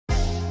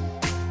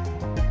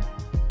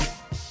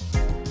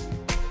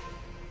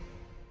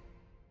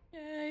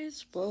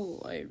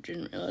Whoa, I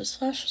didn't realize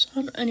Flash was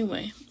on.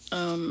 Anyway,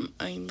 I'm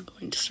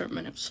going to start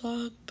my next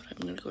vlog, but I'm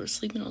gonna go to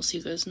sleep and I'll see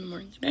you guys in the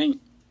morning. Good night.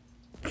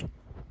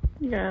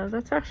 Yeah,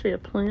 that's actually a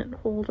plant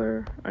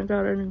holder. I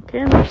got a new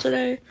candle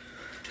today.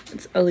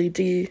 It's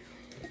LED.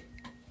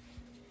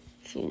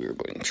 So we're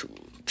going to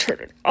turn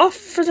it off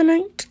for the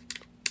night.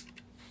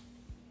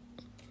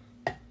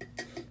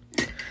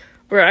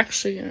 We're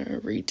actually gonna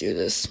redo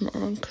this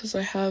tomorrow because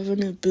I have a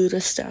new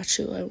Buddha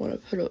statue I want to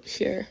put up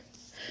here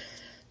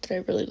that I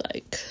really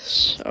like.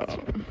 So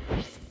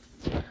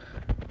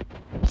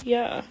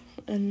yeah,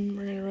 and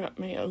we're gonna wrap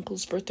my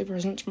uncle's birthday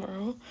present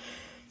tomorrow.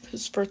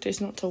 His birthday's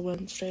not till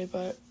Wednesday,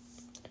 but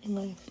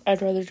anyway,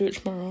 I'd rather do it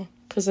tomorrow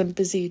because I'm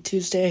busy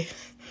Tuesday,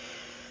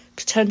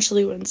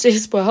 potentially Wednesday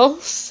as well.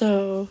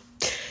 So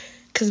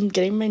because I'm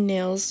getting my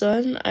nails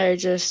done, I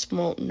just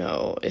won't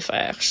know if I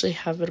actually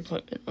have an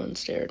appointment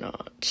Wednesday or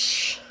not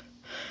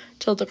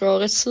till the girl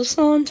gets to the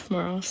salon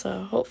tomorrow.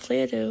 So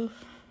hopefully I do.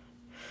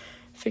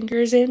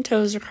 Fingers and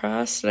toes are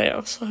crossed. And I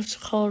also have to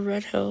call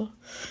Red Hill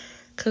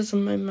because of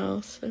my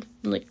mouth. I'm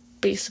like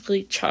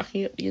basically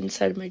chalking up the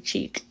inside of my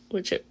cheek,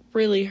 which it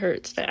really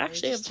hurts. I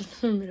actually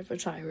have a bit of a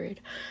tirade.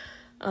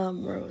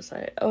 Where was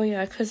I? Oh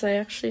yeah, because I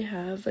actually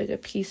have like a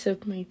piece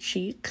of my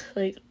cheek,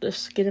 like the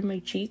skin of my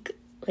cheek,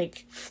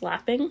 like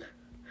flapping,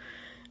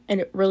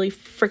 and it really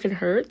freaking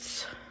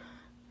hurts.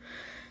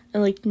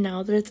 And like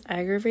now that it's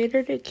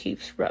aggravated, it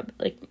keeps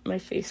my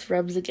face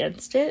rubs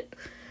against it,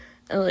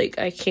 and like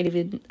I can't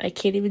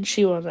even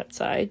chew on that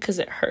side because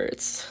it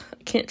hurts.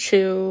 I can't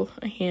chew.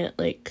 I can't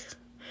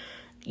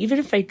even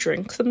if I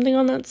drink something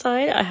on that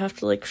side, I have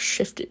to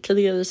shift it to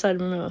the other side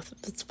of my mouth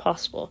if it's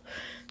possible.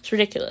 It's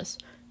ridiculous.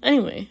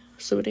 Anyway,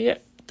 so we're gonna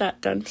get that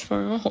done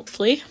tomorrow,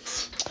 hopefully.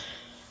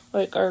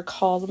 Or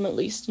call them at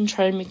least and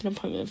try and make an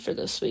appointment for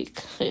this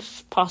week,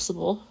 if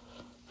possible.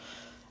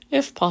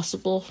 If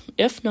possible.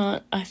 If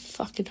not, I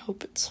fucking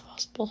hope it's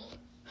possible.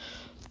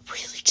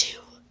 Really do.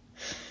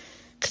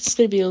 Because it's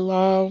gonna be a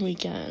long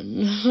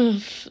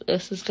weekend.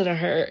 This is gonna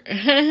hurt.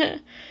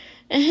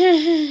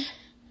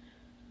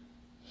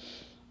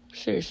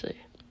 Seriously.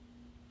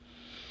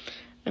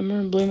 I'm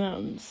in Blue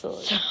Mountains,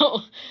 so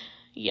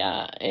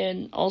yeah,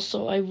 and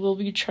also I will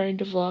be trying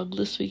to vlog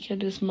this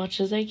weekend as much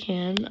as I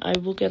can. I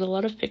will get a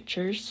lot of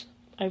pictures.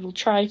 I will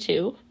try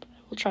to.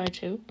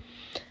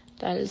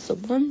 That is the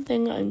one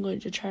thing I'm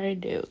going to try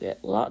and do.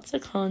 Get lots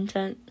of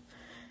content.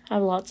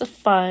 Have lots of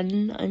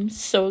fun. I'm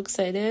so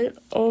excited.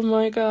 Oh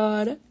my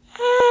god.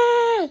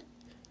 Ah!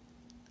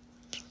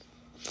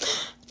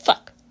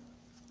 Fuck.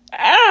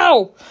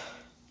 Ow!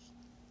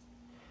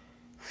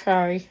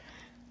 Sorry.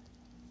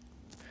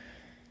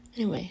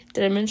 Anyway,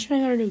 did I mention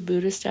I got a new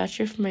Buddha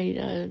statue for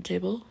my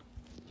table?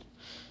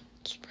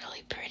 It's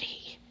really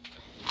pretty.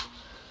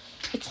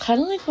 It's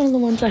kind of like one of the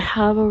ones I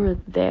have over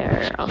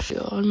there. I'll show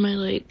you on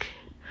my,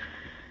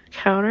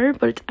 counter,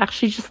 but it's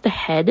actually just the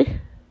head.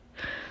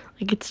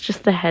 It's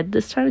just the head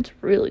this time. It's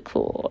really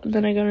cool. And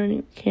then I got a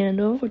new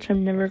candle, which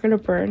I'm never going to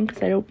burn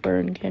because I don't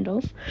burn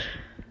candles.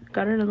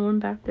 Got another one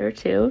back there,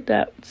 too.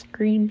 That's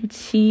green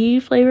tea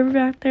flavor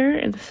back there,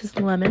 and this is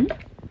lemon.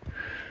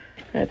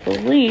 I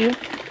believe,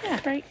 yeah,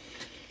 right.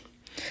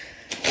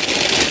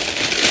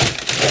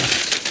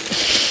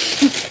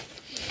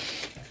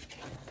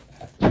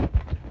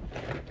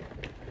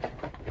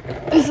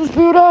 This is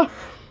Buddha.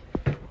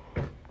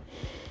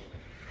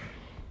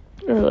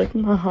 Or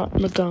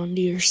Mahatma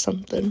Gandhi or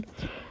something.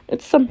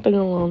 It's something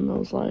along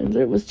those lines.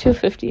 It was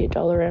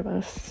 $258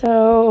 MS,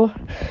 so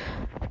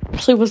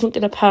actually wasn't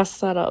gonna pass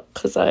that up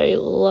because I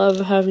love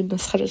having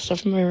this kind of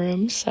stuff in my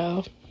room.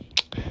 So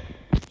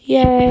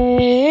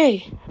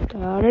yay!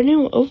 Got a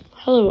new one. Oh,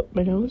 hello,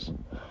 my nose.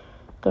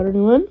 Got a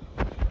new one.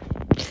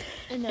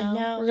 And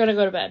now we're gonna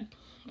go to bed.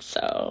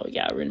 So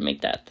yeah, we're gonna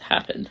make that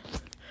happen.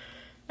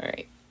 All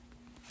right.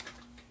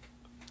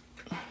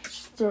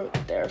 Just throw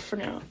it there for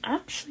now.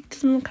 Actually, it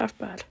doesn't look half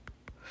bad.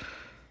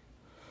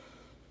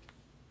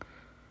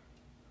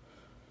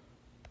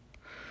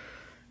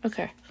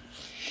 Okay.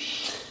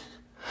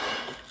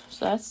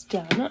 So that's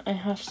done. I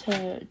have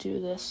to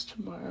do this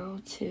tomorrow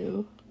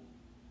too.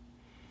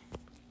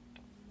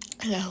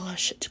 I got a lot of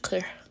shit to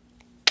clear.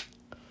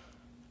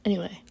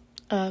 Anyway,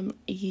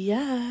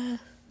 yeah.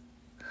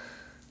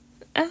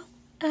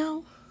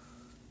 Ow.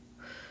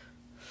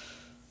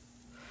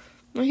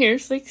 My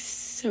hair's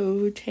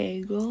so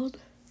tangled.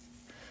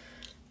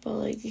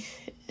 But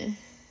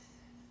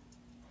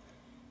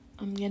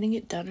I'm getting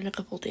it done in a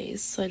couple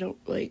days, so I don't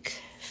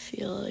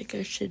feel like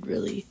I should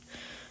really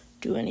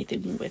do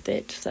anything with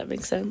it. Does that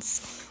make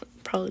sense?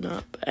 Probably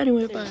not. But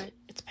anyway, bye.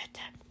 It's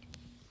bedtime.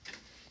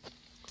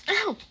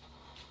 Ow!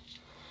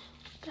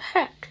 The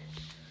heck?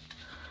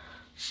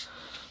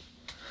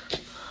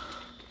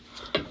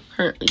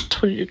 Currently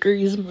 20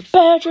 degrees in my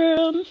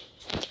bedroom.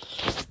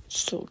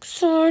 So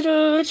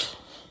excited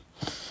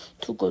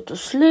to go to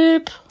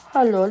sleep.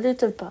 Hello,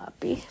 little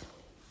puppy.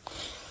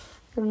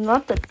 You're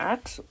not an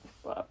actual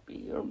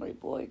puppy. You're my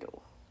boy,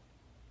 though.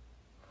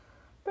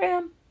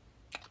 Bam.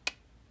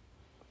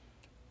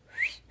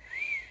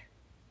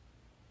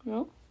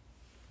 No?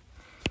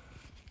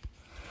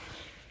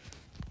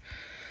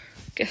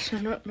 Guess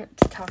we're not meant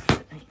to talk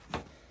tonight.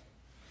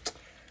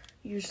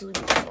 Usually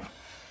we do.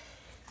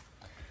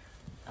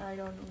 I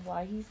don't know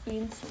why he's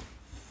being so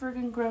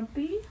friggin'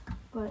 grumpy,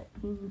 but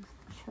he needs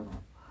to chill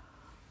out.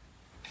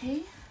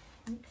 Okay?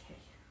 Okay.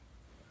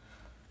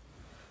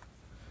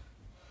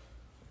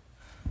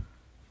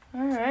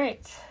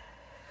 Alright.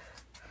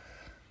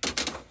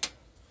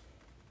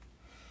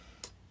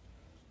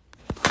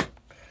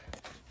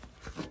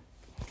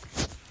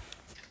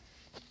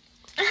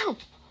 Ow!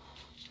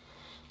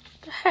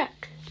 The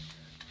heck?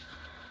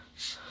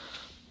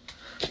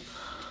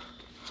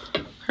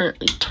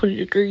 Currently 20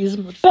 degrees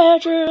in my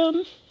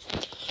bedroom.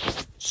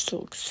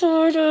 So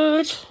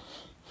excited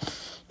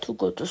to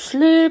go to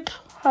sleep.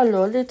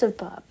 Hello, little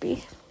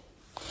puppy.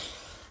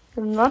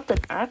 You're not an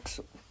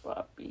actual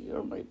puppy.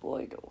 You're my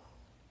boy, though.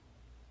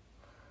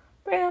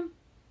 Bam.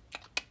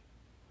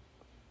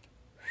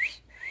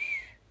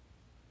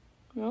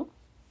 No?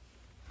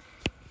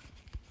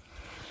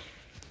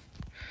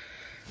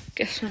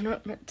 Guess we're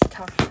not meant to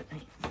talk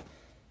tonight.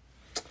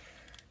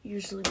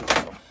 Usually we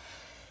do.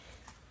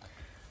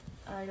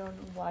 I don't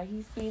know why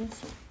he's being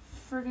so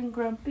friggin'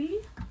 grumpy,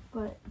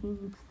 but he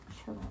needs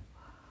to chill out.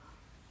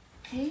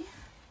 Okay?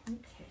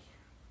 Okay.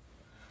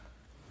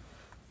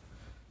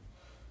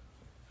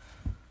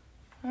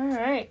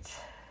 Alright.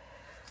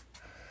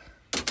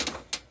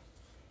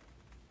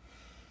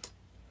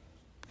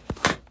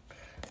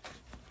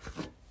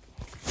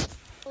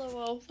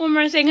 Hello, one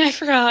more thing I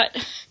forgot.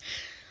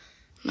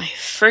 My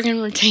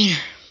friggin' retainer.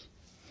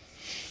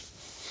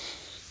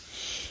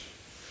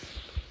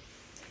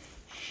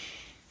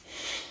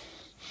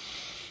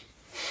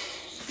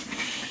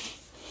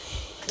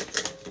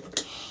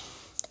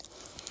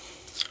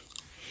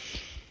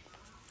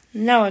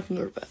 Now I can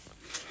go to bed.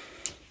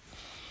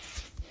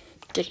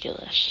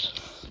 Ridiculous.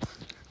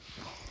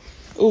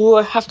 Oh,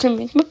 I have to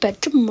make my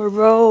bed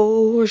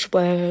tomorrow as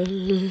well.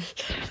 I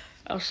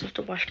also have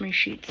to wash my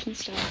sheets and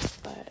stuff,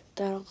 but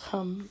that'll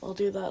come. I'll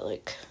do that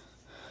like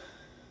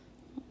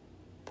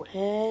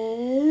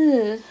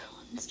Wednesday.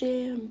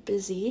 I'm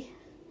busy.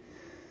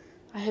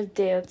 I have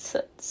dance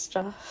and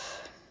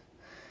stuff.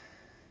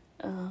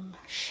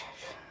 Shit.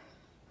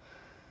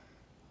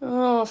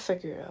 I'll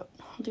figure it out.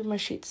 I'll do my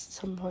sheets at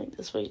some point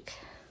this week.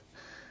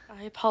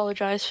 I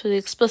apologize for the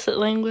explicit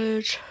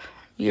language.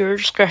 Your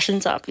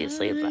discretion's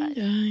obviously advised.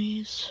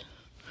 Guys.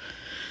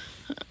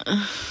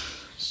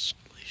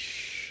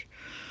 Squish.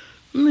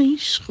 My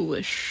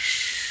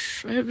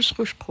squish. I have a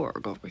squish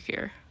Korg over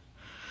here.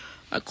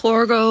 A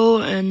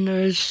Corgo, and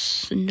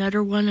there's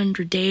another one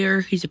under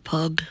there. He's a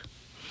pug.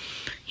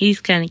 He's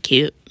kind of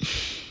cute.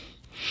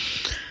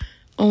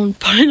 Oh, and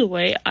by the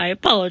way, I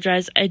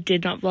apologize. I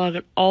did not vlog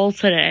at all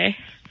today.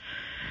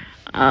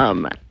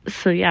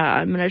 So yeah,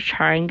 I'm gonna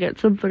try and get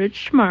some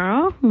footage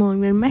tomorrow while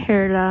I'm getting my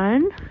hair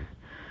done.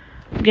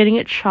 I'm getting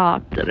it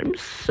chopped, and I'm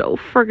so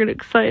friggin'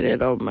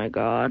 excited. Oh my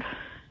god.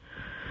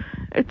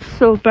 It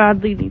so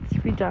badly needs to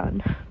be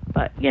done.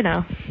 But, you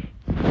know,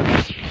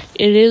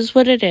 it is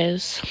what it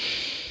is.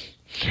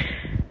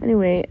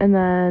 Anyway, and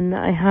then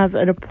I have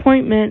an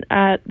appointment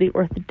at the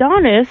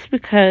orthodontist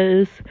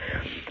because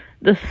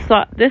this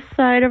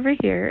side over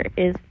here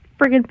is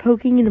friggin'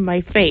 poking into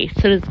my face,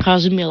 and it's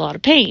causing me a lot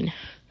of pain.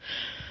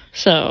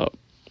 So,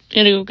 I'm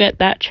gonna go get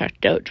that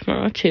checked out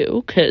tomorrow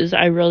too, because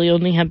I really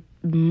only have,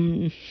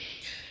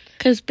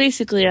 because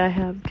basically I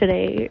have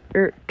today,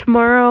 or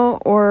tomorrow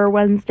or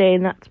Wednesday,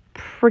 and that's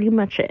pretty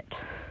much it.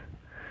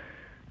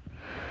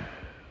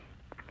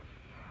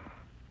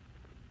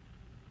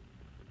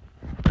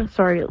 I'm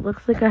sorry, it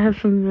looks like I have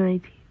something in my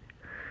teeth.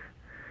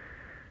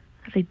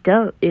 But I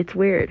don't. It's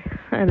weird.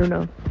 I don't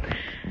know.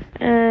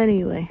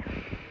 Anyway.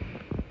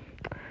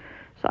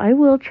 So I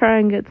will try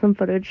and get some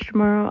footage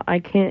tomorrow. I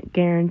can't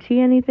guarantee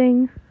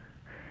anything.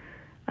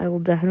 I will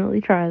definitely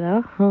try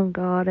though. Oh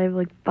god, I have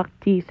like buck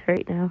teeth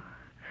right now.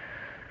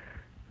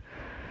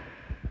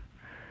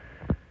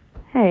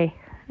 Hey,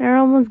 they're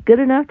almost good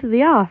enough to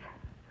be off.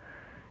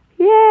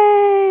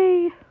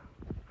 Yay!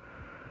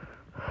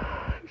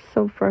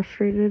 So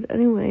frustrated.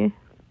 Anyway.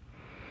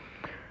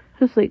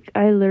 Just like,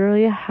 I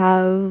literally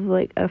have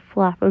like a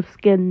flap of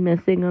skin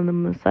missing on the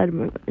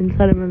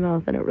inside of my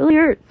mouth, and it really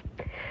hurts.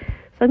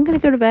 So I'm gonna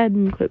go to bed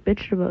and quit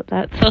bitching about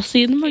that. So I'll see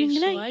you in the morning.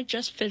 So I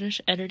just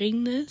finished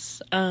editing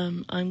this.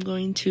 I'm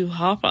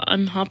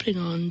hopping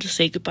on to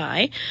say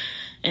goodbye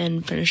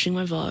and finishing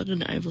my vlog,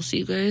 and I will see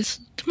you guys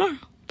tomorrow.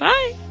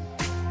 Bye!